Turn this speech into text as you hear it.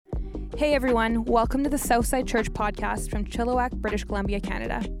Hey everyone, welcome to the Southside Church podcast from Chilliwack, British Columbia,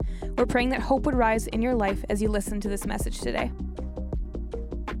 Canada. We're praying that hope would rise in your life as you listen to this message today.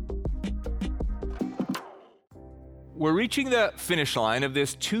 We're reaching the finish line of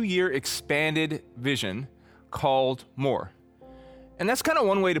this 2-year expanded vision called More. And that's kind of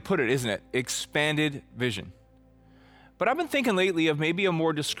one way to put it, isn't it? Expanded vision. But I've been thinking lately of maybe a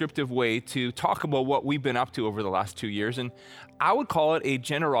more descriptive way to talk about what we've been up to over the last 2 years, and I would call it a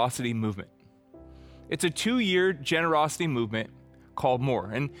generosity movement. It's a 2-year generosity movement called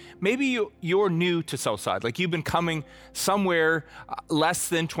More. And maybe you're new to Southside, like you've been coming somewhere less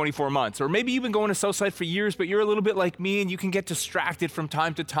than 24 months, or maybe you've been going to Southside for years, but you're a little bit like me and you can get distracted from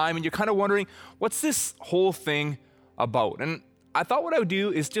time to time, and you're kind of wondering, what's this whole thing about? And I thought what I would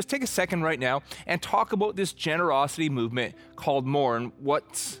do is just take a second right now and talk about this generosity movement called More and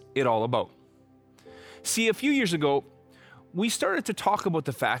what's it all about. See, a few years ago, we started to talk about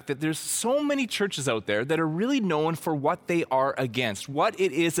the fact that there's so many churches out there that are really known for what they are against, what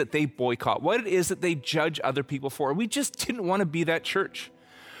it is that they boycott, what it is that they judge other people for. We just didn't want to be that church.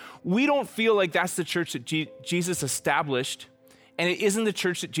 We don't feel like that's the church that Jesus established, and it isn't the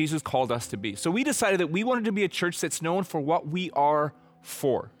church that Jesus called us to be. So we decided that we wanted to be a church that's known for what we are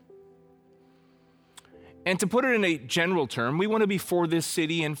for. And to put it in a general term, we want to be for this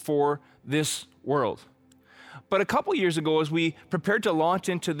city and for this world. But a couple years ago, as we prepared to launch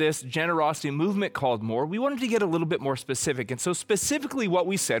into this generosity movement called More, we wanted to get a little bit more specific. And so specifically what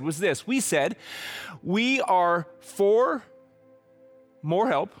we said was this. We said, we are for more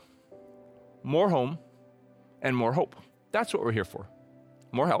help, more home, and more hope. That's what we're here for.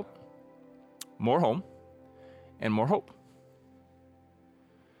 More help, more home, and more hope.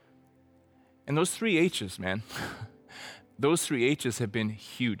 And those 3 H's, man, those 3 H's have been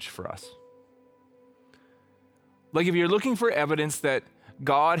huge for us. Like if you're looking for evidence that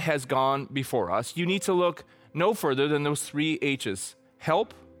God has gone before us, you need to look no further than those 3 H's: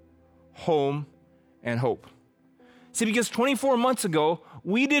 help, home, and hope. See, because 24 months ago,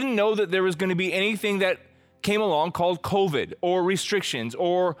 we didn't know that there was going to be anything that came along called COVID or restrictions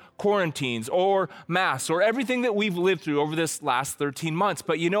or quarantines or masks or everything that we've lived through over this last 13 months.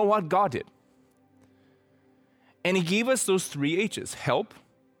 But you know what? God did. And he gave us those 3 H's: help,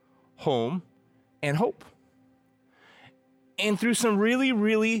 home, and hope. And through some really,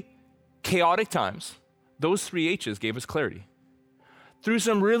 really chaotic times, those 3 H's gave us clarity. Through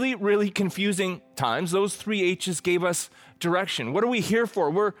some really, really confusing times, those 3 H's gave us direction. What are we here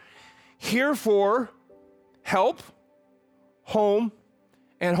for? We're here for help, home,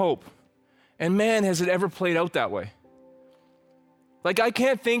 and hope. And man, has it ever played out that way. Like I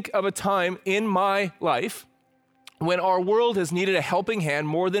can't think of a time in my life when our world has needed a helping hand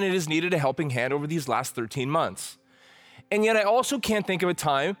more than it has needed a helping hand over these last 13 months. And yet I also can't think of a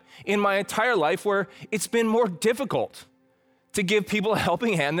time in my entire life where it's been more difficult to give people a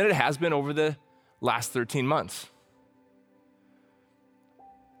helping hand than it has been over the last 13 months.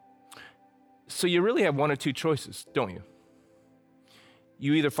 So you really have one of 2 choices, don't you?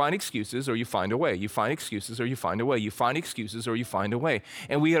 You either find excuses or you find a way. You find excuses or you find a way. You find excuses or you find a way.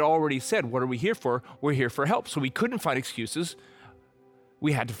 And we had already said, what are we here for? We're here for help. So we couldn't find excuses.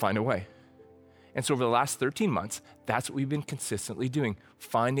 We had to find a way. And so over the last 13 months, that's what we've been consistently doing,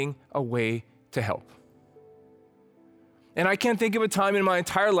 finding a way to help. And I can't think of a time in my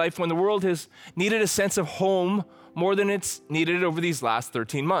entire life when the world has needed a sense of home more than it's needed it over these last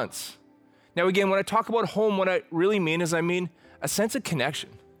 13 months. Now again, when I talk about home, what I really mean is I mean a sense of connection,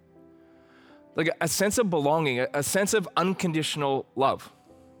 like a sense of belonging, a sense of unconditional love.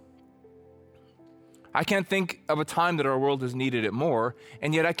 I can't think of a time that our world has needed it more,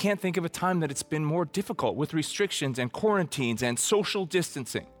 and yet I can't think of a time that it's been more difficult with restrictions and quarantines and social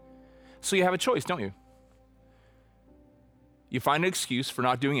distancing. So you have a choice, don't you? You find an excuse for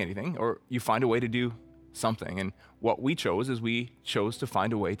not doing anything, or you find a way to do something. And what we chose is we chose to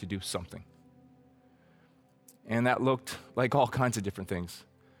find a way to do something. And that looked like all kinds of different things.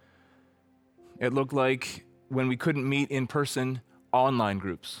 It looked like when we couldn't meet in person, online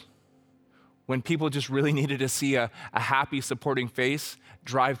groups. When people just really needed to see a happy, supporting face,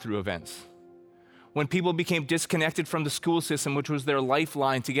 drive-through events. When people became disconnected from the school system, which was their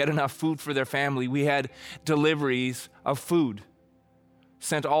lifeline to get enough food for their family, we had deliveries of food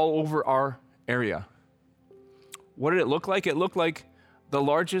sent all over our area. What did it look like? It looked like the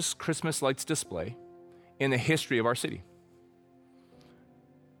largest Christmas lights display in the history of our city.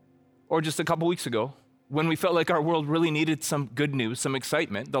 Or just a couple weeks ago, when we felt like our world really needed some good news, some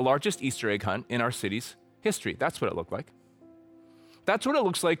excitement, the largest Easter egg hunt in our city's history. That's what it looked like. That's what it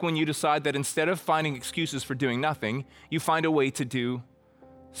looks like when you decide that instead of finding excuses for doing nothing, you find a way to do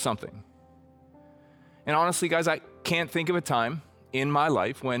something. And honestly, guys, I can't think of a time in my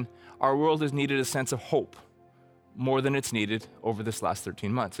life when our world has needed a sense of hope more than it's needed over this last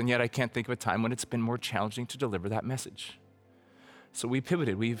 13 months. And yet I can't think of a time when it's been more challenging to deliver that message. So we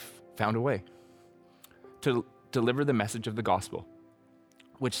pivoted. We've found a way to deliver the message of the gospel,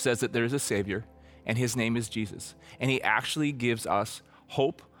 which says that there is a Savior and his name is Jesus. And he actually gives us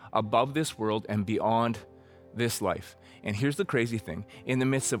hope above this world and beyond this life. And here's the crazy thing. In the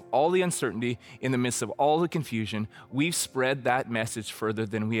midst of all the uncertainty, in the midst of all the confusion, we've spread that message further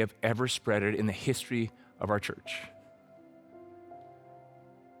than we have ever spread it in the history of our church.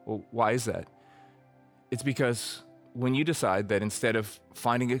 Well, why is that? It's because when you decide that instead of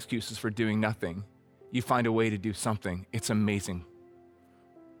finding excuses for doing nothing, you find a way to do something, it's amazing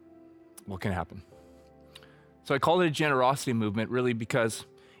what can happen. So I call it a generosity movement really because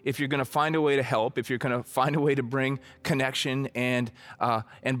if you're going to find a way to help, if you're going to find a way to bring connection and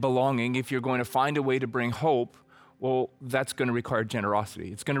belonging, if you're going to find a way to bring hope, well, that's going to require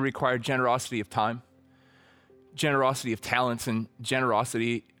generosity. It's going to require generosity of time, generosity of talents, and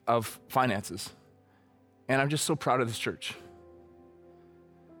generosity of finances. And I'm just so proud of this church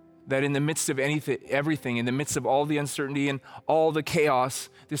that in the midst of everything, in the midst of all the uncertainty and all the chaos,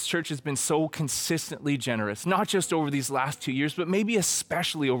 this church has been so consistently generous, not just over these last 2 years, but maybe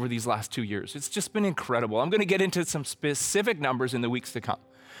especially over these last 2 years. It's just been incredible. I'm going to get into some specific numbers in the weeks to come.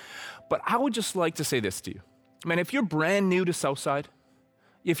 But I would just like to say this to you. Man, if you're brand new to Southside,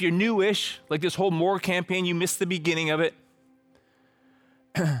 if you're newish, like this whole More campaign, you missed the beginning of it,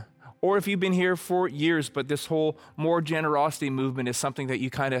 or if you've been here for years, but this whole More generosity movement is something that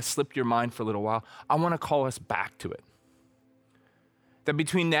you kind of slipped your mind for a little while, I want to call us back to it. That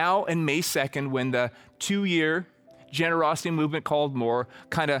between now and May 2nd, when the 2-year generosity movement called More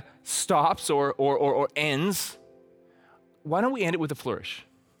kind of stops or ends, why don't we end it with a flourish?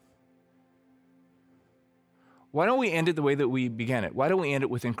 Why don't we end it the way that we began it? Why don't we end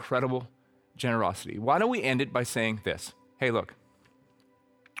it with incredible generosity? Why don't we end it by saying this? Hey, look.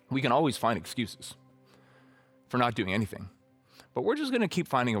 We can always find excuses for not doing anything, but we're just going to keep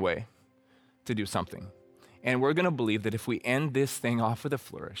finding a way to do something. And we're going to believe that if we end this thing off with a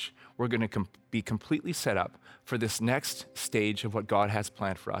flourish, we're going to be completely set up for this next stage of what God has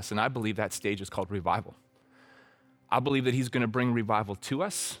planned for us. And I believe that stage is called revival. I believe that he's going to bring revival to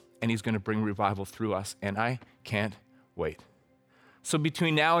us and he's going to bring revival through us. And I can't wait. So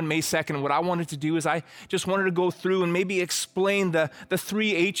between now and May 2nd, what I wanted to do is I just wanted to go through and maybe explain the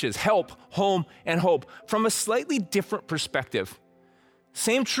 3 H's, help, home, and hope, from a slightly different perspective.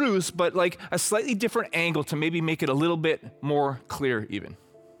 Same truths, but like a slightly different angle to maybe make it a little bit more clear even.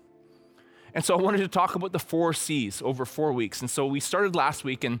 And so I wanted to talk about the 4 C's over 4 weeks. And so we started last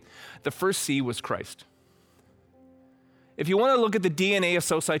week, and the first C was Christ. If you want to look at the DNA of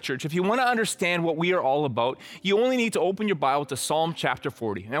Southside Church, if you want to understand what we are all about, you only need to open your Bible to Psalm chapter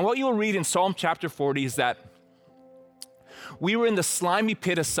 40. And what you'll read in Psalm chapter 40 is that we were in the slimy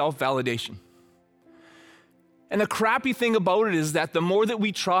pit of self-validation. And the crappy thing about it is that the more that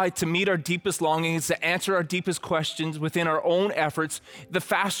we try to meet our deepest longings, to answer our deepest questions within our own efforts, the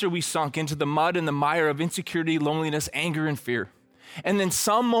faster we sunk into the mud and the mire of insecurity, loneliness, anger, and fear. And then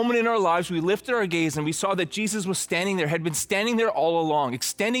some moment in our lives, we lifted our gaze and we saw that Jesus was standing there, had been standing there all along,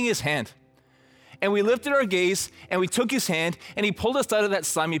 extending his hand. And we lifted our gaze and we took his hand and he pulled us out of that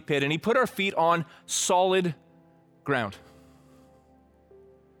slimy pit and he put our feet on solid ground.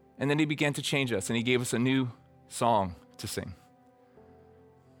 And then he began to change us and he gave us a new song to sing.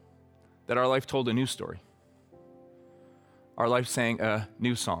 That our life told a new story. Our life sang a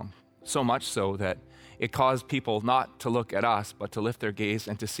new song, so much so that it caused people not to look at us, but to lift their gaze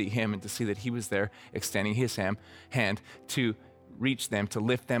and to see him and to see that he was there extending his hand to reach them, to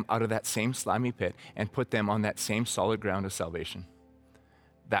lift them out of that same slimy pit and put them on that same solid ground of salvation.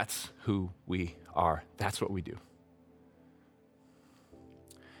 That's who we are. That's what we do.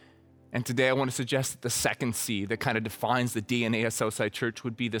 And today I want to suggest that the second C that kind of defines the DNA of Southside Church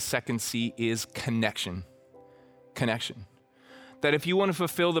would be the second C is connection. Connection. That if you want to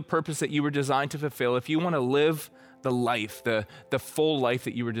fulfill the purpose that you were designed to fulfill, if you want to live the life, the full life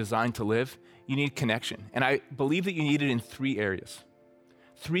that you were designed to live, you need connection. And I believe that you need it in 3 areas.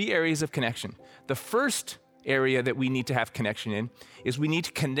 3 areas of connection. The first area that we need to have connection in is we need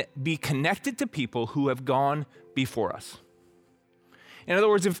to be connected to people who have gone before us. In other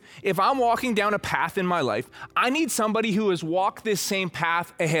words, if I'm walking down a path in my life, I need somebody who has walked this same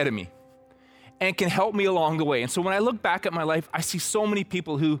path ahead of me and can help me along the way. And so when I look back at my life, I see so many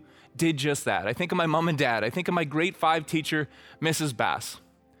people who did just that. I think of my mom and dad. I think of my grade 5 teacher, Mrs. Bass,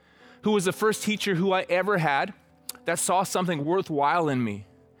 who was the first teacher who I ever had that saw something worthwhile in me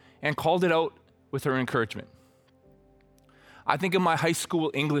and called it out with her encouragement. I think of my high school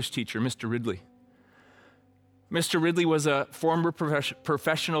English teacher, Mr. Ridley. Mr. Ridley was a former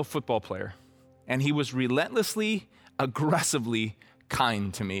professional football player, and he was relentlessly, aggressively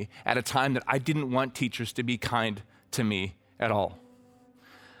kind to me at a time that I didn't want teachers to be kind to me at all.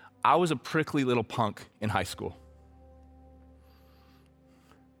 I was a prickly little punk in high school.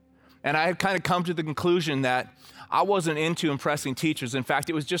 And I had kind of come to the conclusion that I wasn't into impressing teachers. In fact,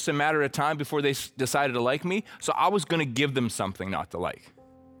 it was just a matter of time before they decided to like me, so I was going to give them something not to like.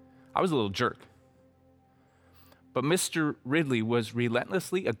 I was a little jerk. But Mr. Ridley was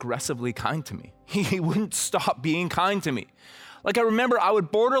relentlessly, aggressively kind to me. He wouldn't stop being kind to me. Like, I remember I would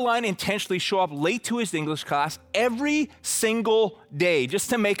borderline intentionally show up late to his English class every single day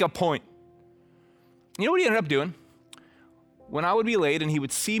just to make a point. You know what he ended up doing? When I would be late and he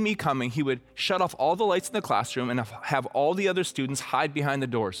would see me coming, he would shut off all the lights in the classroom and have all the other students hide behind the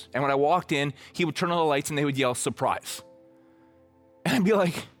doors. And when I walked in, he would turn on the lights and they would yell, "Surprise." And I'd be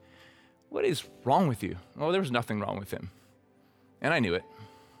like, "What is wrong with you?" Well, there was nothing wrong with him. And I knew it.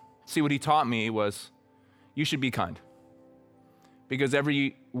 See, what he taught me was, you should be kind. Because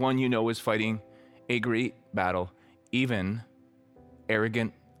everyone you know is fighting a great battle, even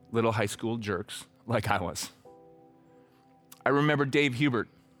arrogant little high school jerks like I was. I remember Dave Hubert,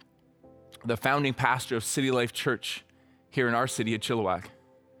 the founding pastor of City Life Church here in our city at Chilliwack.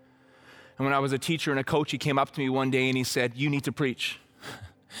 And when I was a teacher and a coach, he came up to me one day and he said, "You need to preach."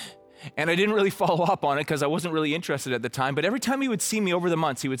 And I didn't really follow up on it because I wasn't really interested at the time. But every time he would see me over the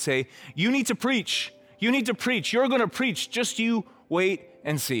months, he would say, "You need to preach. You need to preach. You're going to preach. Just you wait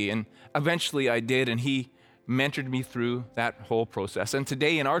and see." And eventually I did, and he mentored me through that whole process. And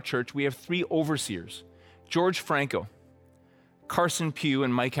today in our church, we have 3 overseers: George Franco, Carson Pugh,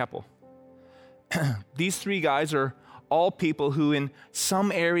 and Mike Heppel. These 3 guys are all people who in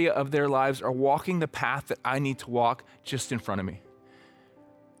some area of their lives are walking the path that I need to walk just in front of me.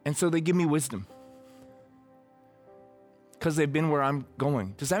 And so they give me wisdom because they've been where I'm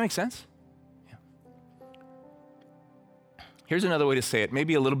going. Does that make sense? Yeah. Here's another way to say it,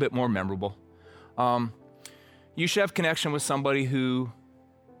 maybe a little bit more memorable. You should have connection with somebody who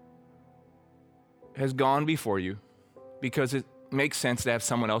has gone before you because it makes sense to have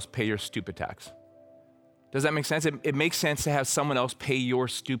someone else pay your stupid tax. Does that make sense? It makes sense to have someone else pay your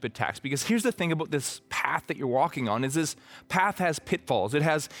stupid tax. Because here's the thing about this path that you're walking on is this path has pitfalls. It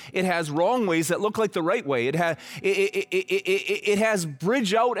has wrong ways that look like the right way. It has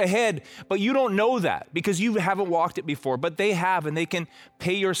bridge out ahead, but you don't know that because you haven't walked it before. But they have, and they can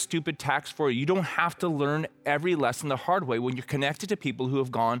pay your stupid tax for you. You don't have to learn every lesson the hard way when you're connected to people who have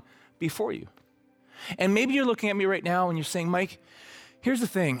gone before you. And maybe you're looking at me right now and you're saying, "Mike, here's the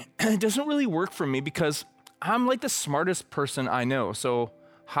thing. It doesn't really work for me because I'm like the smartest person I know. So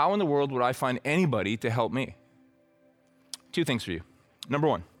how in the world would I find anybody to help me?" 2 things for you. Number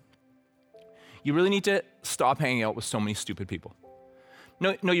 1, you really need to stop hanging out with so many stupid people.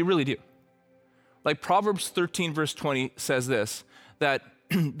 No, you really do. Like Proverbs 13 verse 20 says this, that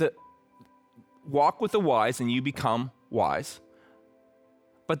walk with the wise and you become wise,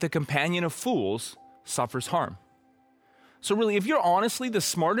 but the companion of fools suffers harm. So really, if you're honestly the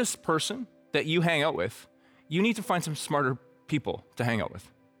smartest person that you hang out with, you need to find some smarter people to hang out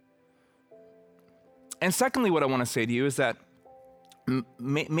with. And secondly, what I want to say to you is that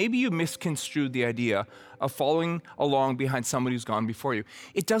maybe you misconstrued the idea of following along behind somebody who's gone before you.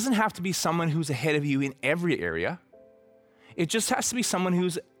 It doesn't have to be someone who's ahead of you in every area. It just has to be someone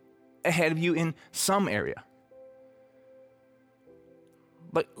who's ahead of you in some area.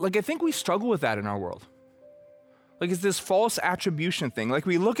 But I think we struggle with that in our world. It's this false attribution thing.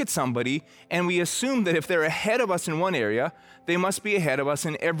 We look at somebody and we assume that if they're ahead of us in one area, they must be ahead of us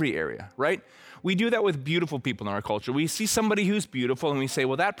in every area, right? We do that with beautiful people in our culture. We see somebody who's beautiful and we say,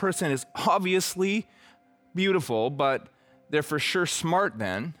 well, that person is obviously beautiful, but they're for sure smart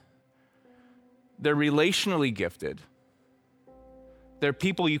then. They're relationally gifted. They're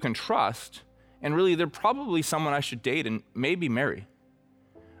people you can trust. And really, they're probably someone I should date and maybe marry.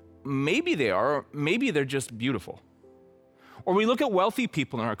 Maybe they are, or maybe they're just beautiful. Or we look at wealthy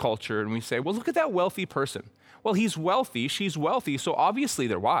people in our culture and we say, well, look at that wealthy person. Well, he's wealthy, she's wealthy, so obviously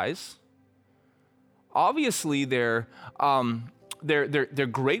they're wise. Obviously they're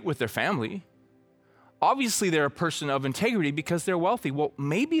great with their family. Obviously they're a person of integrity because they're wealthy. Well,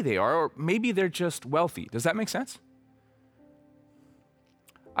 maybe they are, or maybe they're just wealthy. Does that make sense?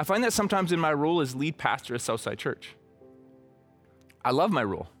 I find that sometimes in my role as lead pastor at Southside Church. I love my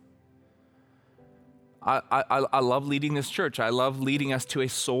role. I love leading this church. I love leading us to a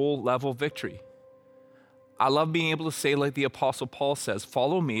soul level victory. I love being able to say, like the Apostle Paul says,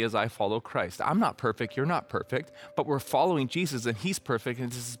 follow me as I follow Christ. I'm not perfect, you're not perfect, but we're following Jesus and he's perfect. And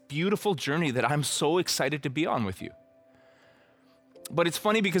it's this beautiful journey that I'm so excited to be on with you. But it's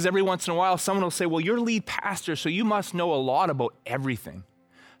funny because every once in a while, someone will say, well, you're lead pastor, so you must know a lot about everything.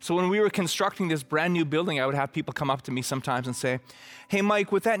 So when we were constructing this brand new building, I would have people come up to me sometimes and say, hey,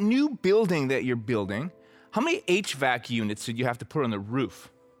 Mike, with that new building that you're building, how many HVAC units did you have to put on the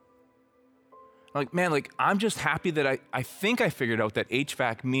roof? I'm like, man, I'm just happy that I think I figured out that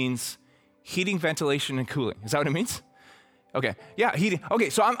HVAC means heating, ventilation, and cooling. Is that what it means? Okay, yeah, heating. Okay,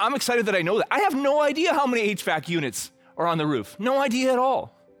 so I'm excited that I know that. I have no idea how many HVAC units are on the roof. No idea at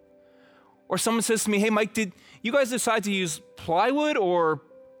all. Or someone says to me, hey, Mike, did you guys decide to use plywood or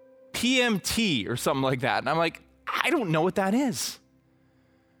PMT or something like that? And I'm like, I don't know what that is.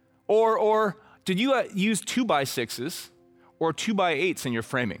 Or did you use 2x6s or 2x8s in your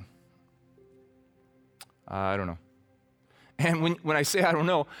framing? I don't know. And when I say I don't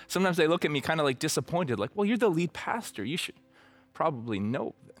know, sometimes they look at me kind of like disappointed, like, well, you're the lead pastor. You should probably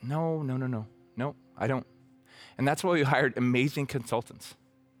know. No, I don't. And that's why we hired amazing consultants.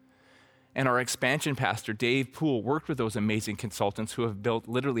 And our expansion pastor, Dave Poole, worked with those amazing consultants who have built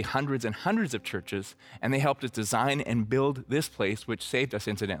literally hundreds and hundreds of churches, and they helped us design and build this place, which saved us,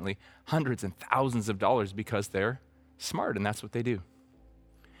 incidentally, hundreds and thousands of dollars because they're smart, and that's what they do.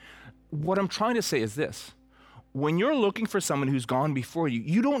 What I'm trying to say is this. When you're looking for someone who's gone before you,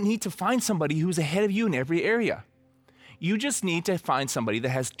 you don't need to find somebody who's ahead of you in every area. You just need to find somebody that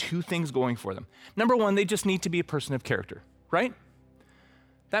has two things going for them. Number one, they just need to be a person of character, right?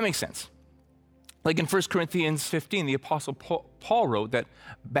 That makes sense. Like in 1 Corinthians 15, the Apostle Paul wrote that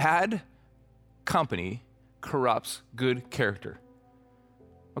bad company corrupts good character.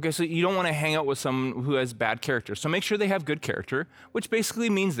 Okay, so you don't want to hang out with someone who has bad character. So make sure they have good character, which basically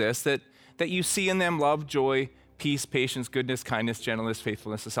means this, that you see in them love, joy, peace, patience, goodness, kindness, gentleness,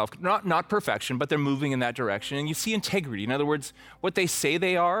 faithfulness, and self. Not perfection, but they're moving in that direction. And you see integrity. In other words, what they say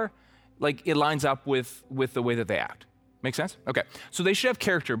they are, it lines up with the way that they act. Make sense? Okay. So they should have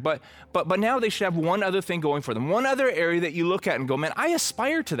character, but now they should have one other thing going for them. One other area that you look at and go, man, I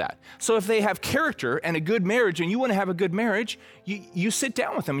aspire to that. So if they have character and a good marriage and you want to have a good marriage, you sit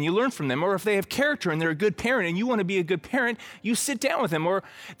down with them and you learn from them. Or if they have character and they're a good parent and you want to be a good parent, you sit down with them. Or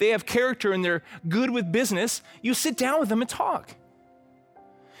they have character and they're good with business, you sit down with them and talk.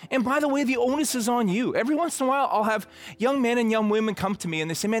 And by the way, the onus is on you. Every once in a while, I'll have young men and young women come to me and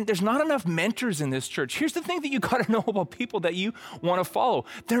they say, man, there's not enough mentors in this church. Here's the thing that you got to know about people that you want to follow.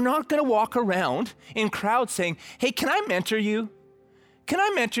 They're not going to walk around in crowds saying, hey, can I mentor you? Can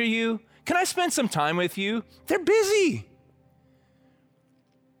I mentor you? Can I spend some time with you? They're busy.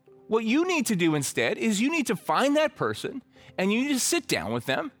 What you need to do instead is you need to find that person and you need to sit down with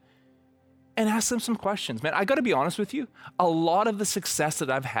them and ask them some questions. Man, I got to be honest with you. A lot of the success that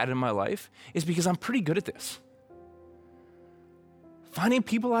I've had in my life is because I'm pretty good at this. Finding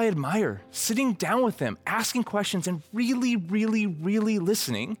people I admire, sitting down with them, asking questions, and really, really, really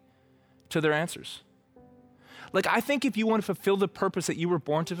listening to their answers. I think if you want to fulfill the purpose that you were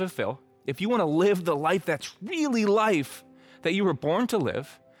born to fulfill, if you want to live the life that's really life that you were born to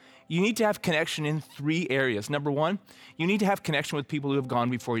live, you need to have connection in three areas. Number one, you need to have connection with people who have gone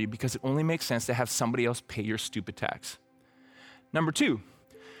before you because it only makes sense to have somebody else pay your stupid tax. Number two,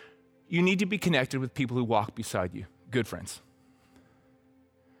 you need to be connected with people who walk beside you, good friends.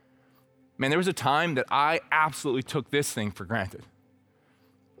 Man, there was a time that I absolutely took this thing for granted.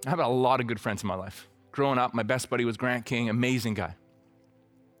 I have a lot of good friends in my life. Growing up, my best buddy was Grant King, amazing guy.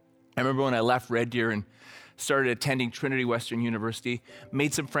 I remember when I left Red Deer and started attending Trinity Western University,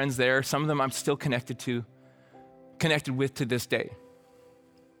 made some friends there. Some of them I'm still connected with to this day.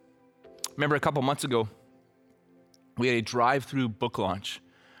 Remember a couple months ago, we had a drive-through book launch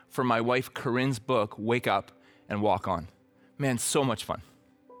for my wife Corinne's book, Wake Up and Walk On. Man, so much fun.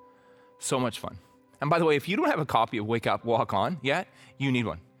 So much fun. And by the way, if you don't have a copy of Wake Up, Walk On yet, you need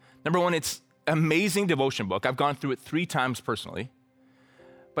one. Number one, it's an amazing devotion book. I've gone through it 3 times personally.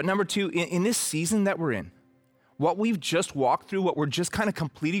 But number two, in this season that we're in, what we've just walked through, what we're just kind of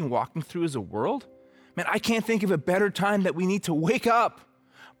walking through as a world, man, I can't think of a better time that we need to wake up,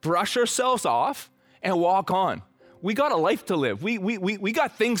 brush ourselves off, and walk on. We got a life to live. We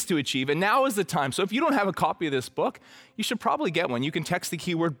got things to achieve, and now is the time. So if you don't have a copy of this book, you should probably get one. You can text the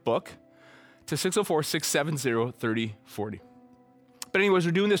keyword book to 604-670-3040. But anyways,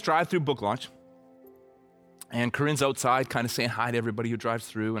 we're doing this drive-through book launch, and Corinne's outside kind of saying hi to everybody who drives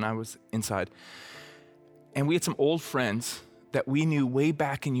through, and I was inside. And we had some old friends that we knew way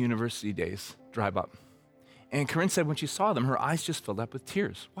back in university days drive up. And Corinne said when she saw them, her eyes just filled up with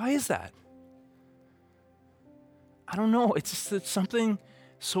tears. Why is that? I don't know, it's something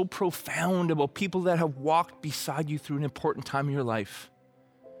so profound about people that have walked beside you through an important time in your life.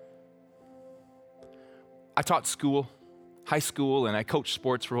 I taught school, high school, and I coached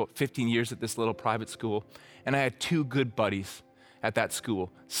sports for about 15 years at this little private school. And I had two good buddies at that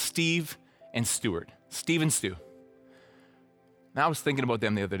school, Steve and Stuart. Steve and Stu. Now I was thinking about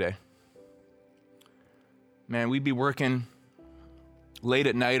them the other day. Man, we'd be working late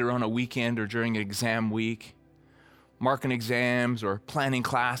at night or on a weekend or during an exam week, marking exams or planning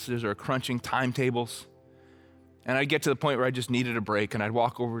classes or crunching timetables. And I'd get to the point where I just needed a break, and I'd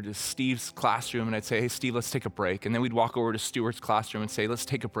walk over to Steve's classroom and I'd say, hey, Steve, let's take a break. And then we'd walk over to Stuart's classroom and say, let's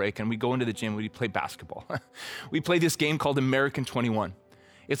take a break. And we'd go into the gym, we'd play basketball. We play this game called American 21.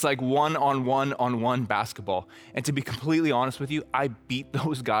 It's like one-on-one basketball. And to be completely honest with you, I beat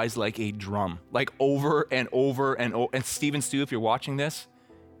those guys like a drum, like over and over and over. And Steve and Stu, if you're watching this,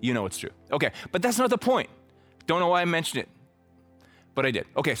 you know it's true. Okay, but that's not the point. Don't know why I mentioned it, but I did.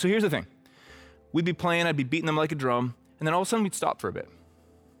 Okay, so here's the thing. We'd be playing, I'd be beating them like a drum, and then all of a sudden we'd stop for a bit.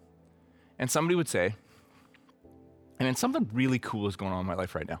 And somebody would say, and then something really cool is going on in my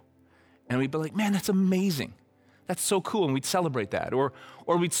life right now. And we'd be like, man, that's amazing. That's so cool, and we'd celebrate that. Or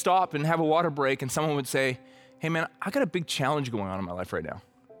we'd stop and have a water break, and someone would say, hey man, I got a big challenge going on in my life right now.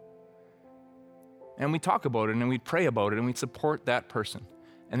 And we'd talk about it, and we'd pray about it, and we'd support that person.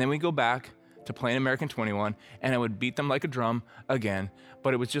 And then we'd go back to playing American 21, and I would beat them like a drum again.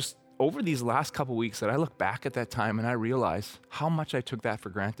 But it was just over these last couple weeks that I look back at that time and I realize how much I took that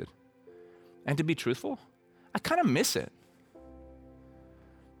for granted. And to be truthful, I kind of miss it.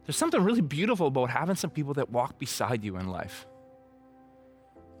 There's something really beautiful about having some people that walk beside you in life.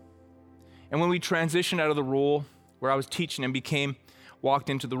 And when we transitioned out of the role where I was teaching and walked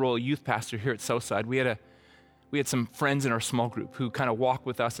into the role of youth pastor here at Southside, we had some friends in our small group who kind of walked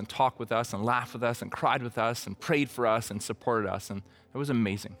with us and talked with us and laughed with us and cried with us and prayed for us and supported us. And it was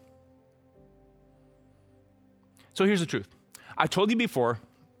amazing. So here's the truth. I told you before,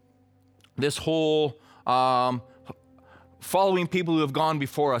 this whole following people who have gone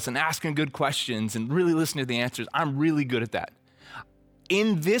before us and asking good questions and really listening to the answers, I'm really good at that.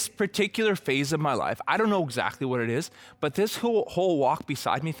 In this particular phase of my life, I don't know exactly what it is, but this whole walk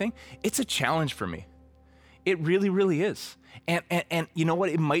beside me thing, it's a challenge for me. It really, really is. And you know what?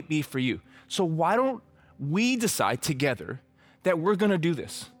 It might be for you. So why don't we decide together that we're going to do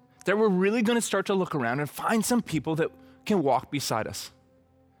this? That we're really going to start to look around and find some people that can walk beside us.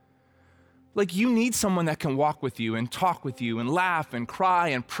 Like, you need someone that can walk with you and talk with you and laugh and cry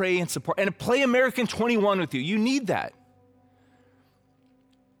and pray and support and play American 21 with you. You need that.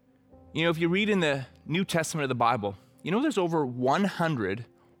 You know, if you read in the New Testament of the Bible, you know there's over 100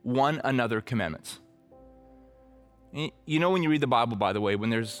 one another commandments. You know, when you read the Bible, by the way,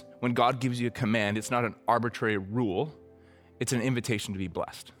 when God gives you a command, it's not an arbitrary rule, it's an invitation to be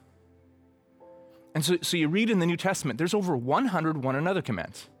blessed. And so you read in the New Testament, there's over 100 one another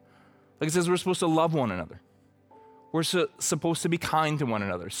commands. Like it says, we're supposed to love one another. We're supposed to be kind to one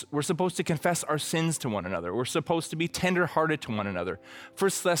another. We're supposed to confess our sins to one another. We're supposed to be tender-hearted to one another.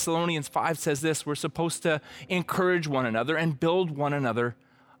 1 Thessalonians 5 says this, we're supposed to encourage one another and build one another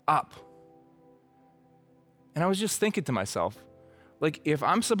up. And I was just thinking to myself, like, if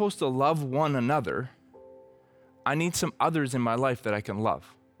I'm supposed to love one another, I need some others in my life that I can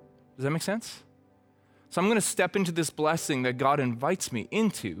love. Does that make sense? So I'm going to step into this blessing that God invites me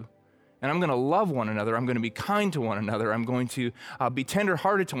into, and I'm going to love one another. I'm going to be kind to one another. I'm going to be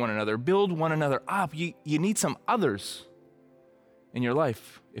tender-hearted to one another, build one another up. You need some others in your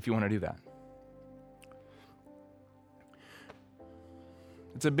life if you want to do that.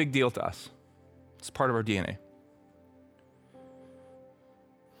 It's a big deal to us. It's part of our DNA.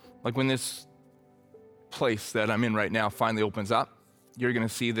 Like when this place that I'm in right now finally opens up, you're going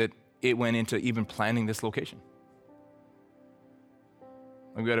to see that it went into even planning this location.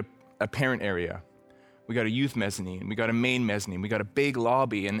 We got a parent area. We got a youth mezzanine. We got a main mezzanine. We got a big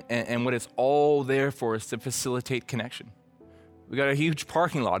lobby. And what it's all there for is to facilitate connection. We got a huge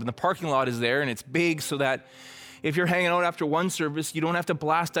parking lot. And the parking lot is there, and it's big so that if you're hanging out after one service, you don't have to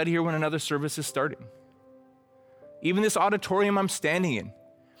blast out of here when another service is starting. Even this auditorium I'm standing in,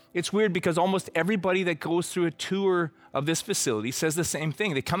 it's weird because almost everybody that goes through a tour of this facility says the same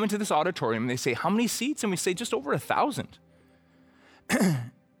thing. They come into this auditorium and they say, how many seats? And we say, just over 1,000.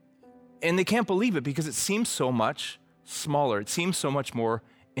 And they can't believe it because it seems so much smaller. It seems so much more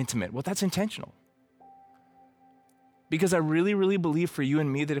intimate. Well, that's intentional. Because I really, really believe for you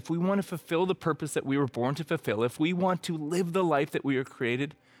and me that if we want to fulfill the purpose that we were born to fulfill, if we want to live the life that we were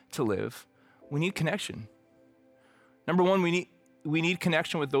created to live, we need connection. Number one, we we need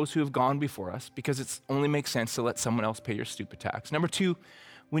connection with those who have gone before us because it only makes sense to let someone else pay your stupid tax. Number two,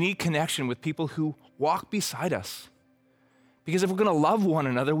 we need connection with people who walk beside us. Because if we're going to love one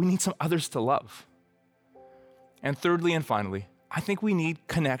another, we need some others to love. And thirdly and finally, I think we need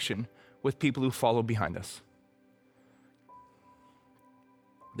connection with people who follow behind us.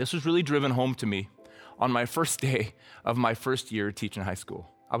 This was really driven home to me on my first day of my first year teaching high school.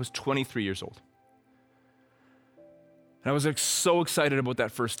 I was 23 years old. And I was so excited about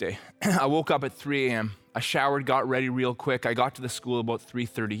that first day. I woke up at 3 a.m. I showered, got ready real quick. I got to the school about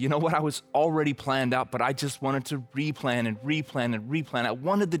 3:30. You know what? I was already planned out, but I just wanted to replan. I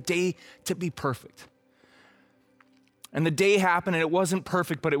wanted the day to be perfect. And the day happened, and it wasn't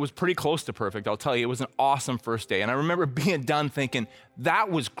perfect, but it was pretty close to perfect. I'll tell you, it was an awesome first day. And I remember being done thinking, that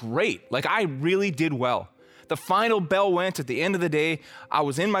was great. Like, I really did well. The final bell went at the end of the day. I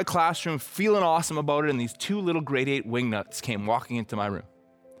was in my classroom feeling awesome about it, and these two little grade 8 wingnuts came walking into my room.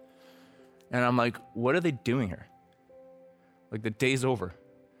 And I'm like, what are they doing here? Like, the day's over.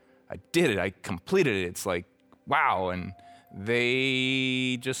 I did it. I completed it. It's like, wow. And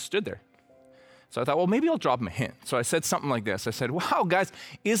they just stood there. So I thought, well, maybe I'll drop them a hint. So I said something like this. I said, wow, guys,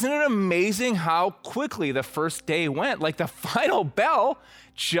 isn't it amazing how quickly the first day went? Like, the final bell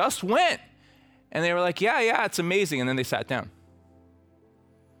just went. And they were like, yeah, it's amazing. And then they sat down.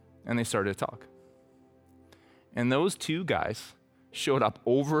 And they started to talk. And those two guys showed up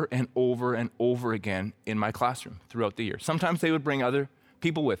over and over and over again in my classroom throughout the year. Sometimes they would bring other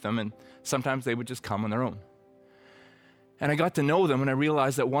people with them, and sometimes they would just come on their own. And I got to know them, and I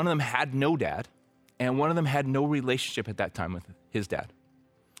realized that one of them had no dad, and one of them had no relationship at that time with his dad.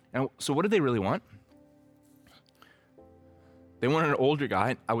 And so what did they really want? They wanted an older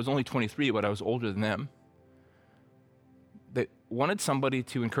guy. I was only 23, but I was older than them. They wanted somebody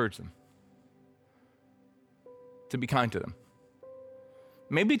to encourage them, to be kind to them.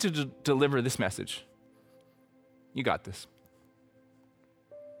 Maybe to deliver this message. You got this.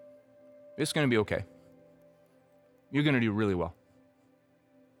 It's going to be okay. You're going to do really well.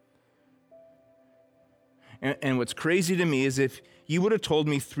 And what's crazy to me is if you would have told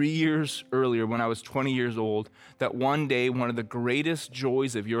me 3 years earlier when I was 20 years old that one day one of the greatest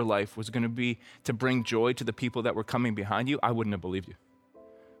joys of your life was going to be to bring joy to the people that were coming behind you, I wouldn't have believed you.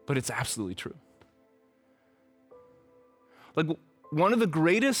 But it's absolutely true. Like, one of the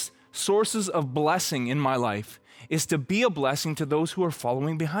greatest sources of blessing in my life is to be a blessing to those who are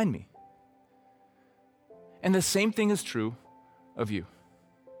following behind me. And the same thing is true of you.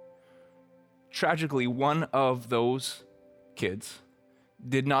 Tragically, one of those kids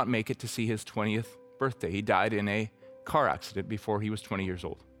did not make it to see his 20th birthday. He died in a car accident before he was 20 years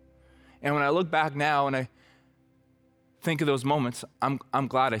old. And when I look back now and I think of those moments, I'm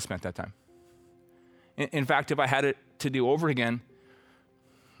glad I spent that time. In fact, if I had it to do over again,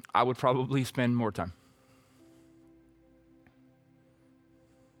 I would probably spend more time.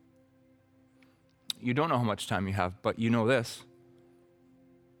 You don't know how much time you have, but you know this.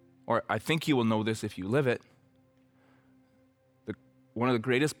 Or I think you will know this if you live it. One of the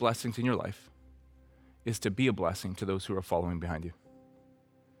greatest blessings in your life is to be a blessing to those who are following behind you.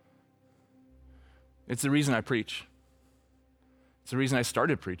 It's the reason I preach. It's the reason I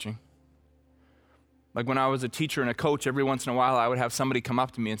started preaching. Like, when I was a teacher and a coach, every once in a while I would have somebody come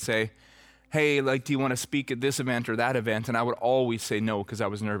up to me and say, hey, like, do you want to speak at this event or that event? And I would always say no because I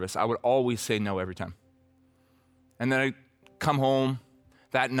was nervous. I would always say no every time. And then I'd come home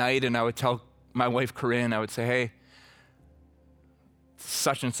that night and I would tell my wife, Corinne, I would say, hey,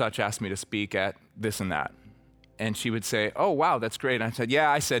 such and such asked me to speak at this and that. And she would say, oh, wow, that's great. And I said, yeah,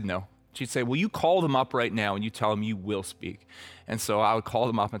 I said no. She'd say, well, you call them up right now and you tell them you will speak. And so I would call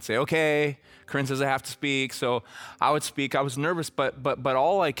them up and say, okay, Corinne says I have to speak. So I would speak. I was nervous, but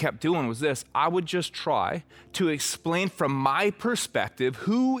all I kept doing was this. I would just try to explain from my perspective,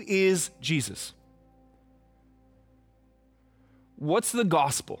 who is Jesus? What's the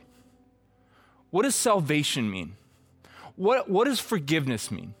gospel? What does salvation mean? What does forgiveness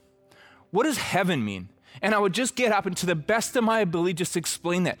mean? What does heaven mean? And I would just get up and to the best of my ability just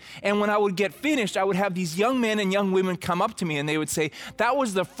explain that. And when I would get finished, I would have these young men and young women come up to me and they would say, that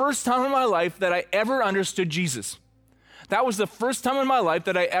was the first time in my life that I ever understood Jesus. That was the first time in my life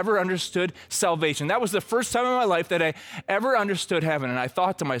that I ever understood salvation. That was the first time in my life that I ever understood heaven. And I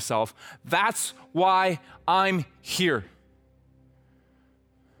thought to myself, that's why I'm here.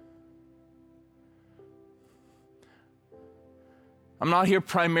 I'm not here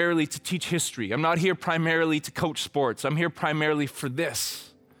primarily to teach history. I'm not here primarily to coach sports. I'm here primarily for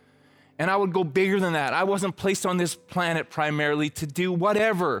this. And I would go bigger than that. I wasn't placed on this planet primarily to do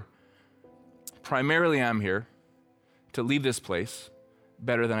whatever. Primarily, I'm here to leave this place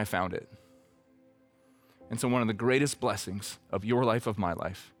better than I found it. And so one of the greatest blessings of your life, of my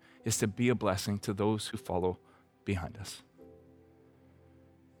life, is to be a blessing to those who follow behind us.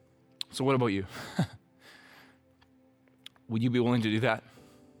 So what about you? Would you be willing to do that?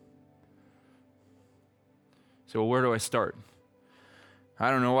 So well, where do I start? I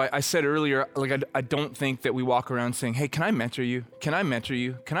don't know. I said earlier, I don't think that we walk around saying, hey, can I mentor you? Can I mentor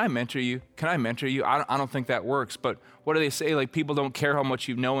you? Can I mentor you? Can I mentor you? I don't think that works. But what do they say? Like, people don't care how much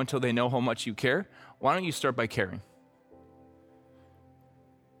you know until they know how much you care. Why don't you start by caring?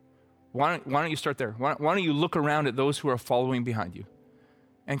 Why don't you start there? Why don't you look around at those who are following behind you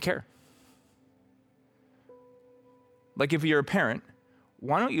and care? Like, if you're a parent,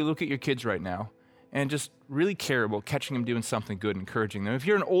 why don't you look at your kids right now and just really care about catching them doing something good, encouraging them? If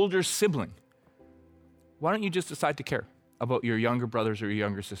you're an older sibling, why don't you just decide to care about your younger brothers or your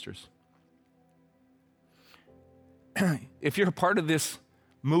younger sisters? If you're a part of this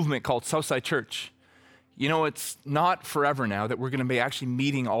movement called Southside Church, you know it's not forever now that we're going to be actually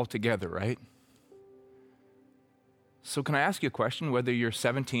meeting all together, right? So can I ask you a question, whether you're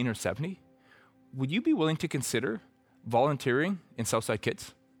 17 or 70? Would you be willing to consider volunteering in Southside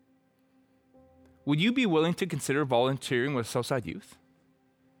Kids? Would you be willing to consider volunteering with Southside Youth?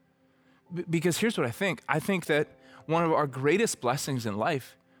 Because here's what I think. I think that one of our greatest blessings in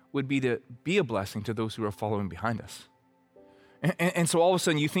life would be to be a blessing to those who are following behind us. And so all of a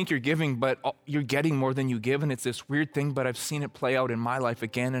sudden you think you're giving, but you're getting more than you give, and it's this weird thing, but I've seen it play out in my life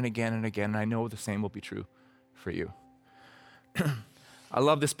again and again and again, and I know the same will be true for you. I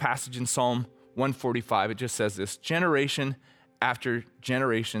love this passage in Psalm 145. It just says this: generation after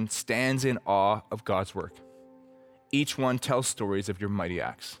generation stands in awe of God's work. Each one tells stories of your mighty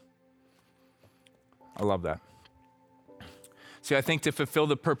acts. I love that. See, I think to fulfill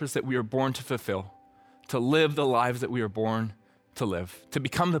the purpose that we are born to fulfill, to live the lives that we are born to live, to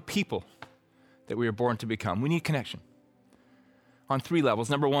become the people that we are born to become, we need connection on 3 levels.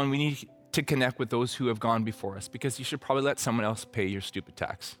 Number 1, we need to connect with those who have gone before us, because you should probably let someone else pay your stupid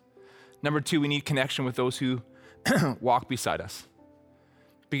tax. Number 2, we need connection with those who walk beside us,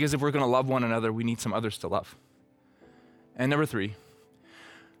 because if we're going to love one another, we need some others to love. And number 3,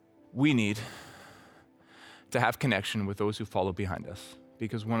 we need to have connection with those who follow behind us,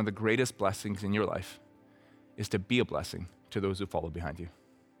 because one of the greatest blessings in your life is to be a blessing to those who follow behind you.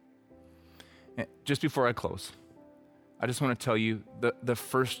 And just before I close, I just want to tell you the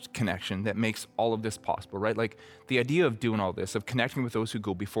first connection that makes all of this possible, right? Like, the idea of doing all this, of connecting with those who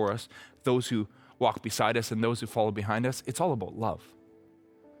go before us, those who walk beside us, and those who follow behind us, it's all about love.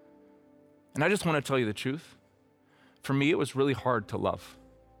 And I just want to tell you the truth. For me, it was really hard to love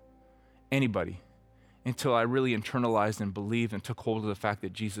anybody until I really internalized and believed and took hold of the fact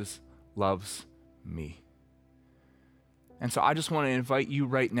that Jesus loves me. And so I just want to invite you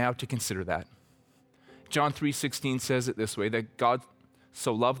right now to consider that. John 3:16 says it this way, that God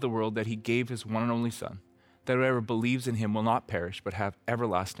so loved the world that he gave his one and only Son, that whoever believes in him will not perish but have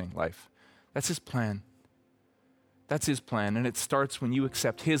everlasting life. That's his plan. That's his plan, and it starts when you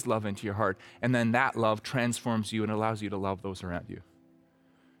accept his love into your heart, and then that love transforms you and allows you to love those around you.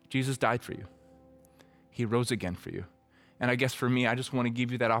 Jesus died for you. He rose again for you. And I guess for me, I just want to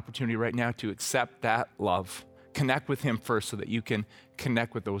give you that opportunity right now to accept that love. Connect with him first so that you can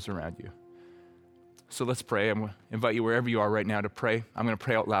connect with those around you. So let's pray. I'm going to invite you wherever you are right now to pray. I'm going to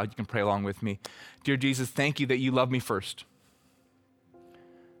pray out loud. You can pray along with me. Dear Jesus, thank you that you love me first.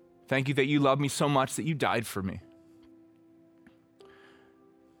 Thank you that you love me so much that you died for me.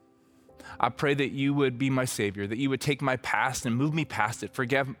 I pray that you would be my Savior, that you would take my past and move me past it,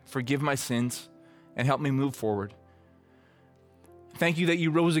 forgive my sins, and help me move forward. Thank you that you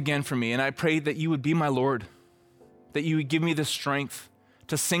rose again for me, and I pray that you would be my Lord, that you would give me the strength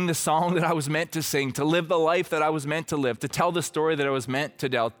to sing the song that I was meant to sing, to live the life that I was meant to live, to tell the story that I was meant to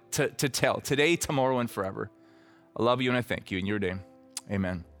tell today, tomorrow, and forever. I love you and I thank you in your name.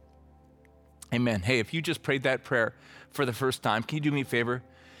 Amen. Amen. Hey, if you just prayed that prayer for the first time, can you do me a favor?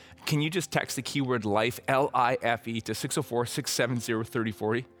 Can you just text the keyword LIFE, L-I-F-E, to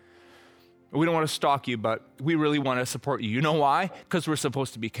 604-670-3040? We don't want to stalk you, but we really want to support you. You know why? Because we're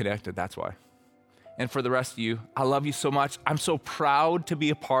supposed to be connected. That's why. And for the rest of you, I love you so much. I'm so proud to be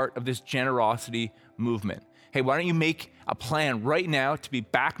a part of this generosity movement. Hey, why don't you make a plan right now to be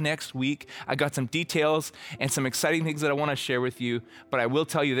back next week? I got some details and some exciting things that I want to share with you, but I will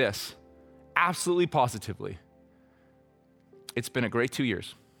tell you this, absolutely positively, it's been a great 2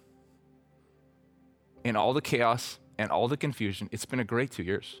 years. In all the chaos and all the confusion, it's been a great 2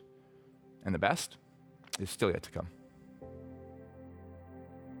 years. And the best is still yet to come.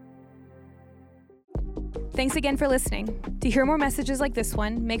 Thanks again for listening. To hear more messages like this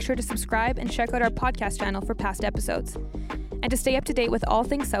one, make sure to subscribe and check out our podcast channel for past episodes. And to stay up to date with all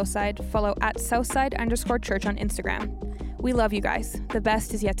things Southside, follow @Southside_Church on Instagram. We love you guys. The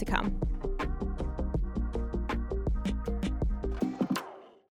best is yet to come.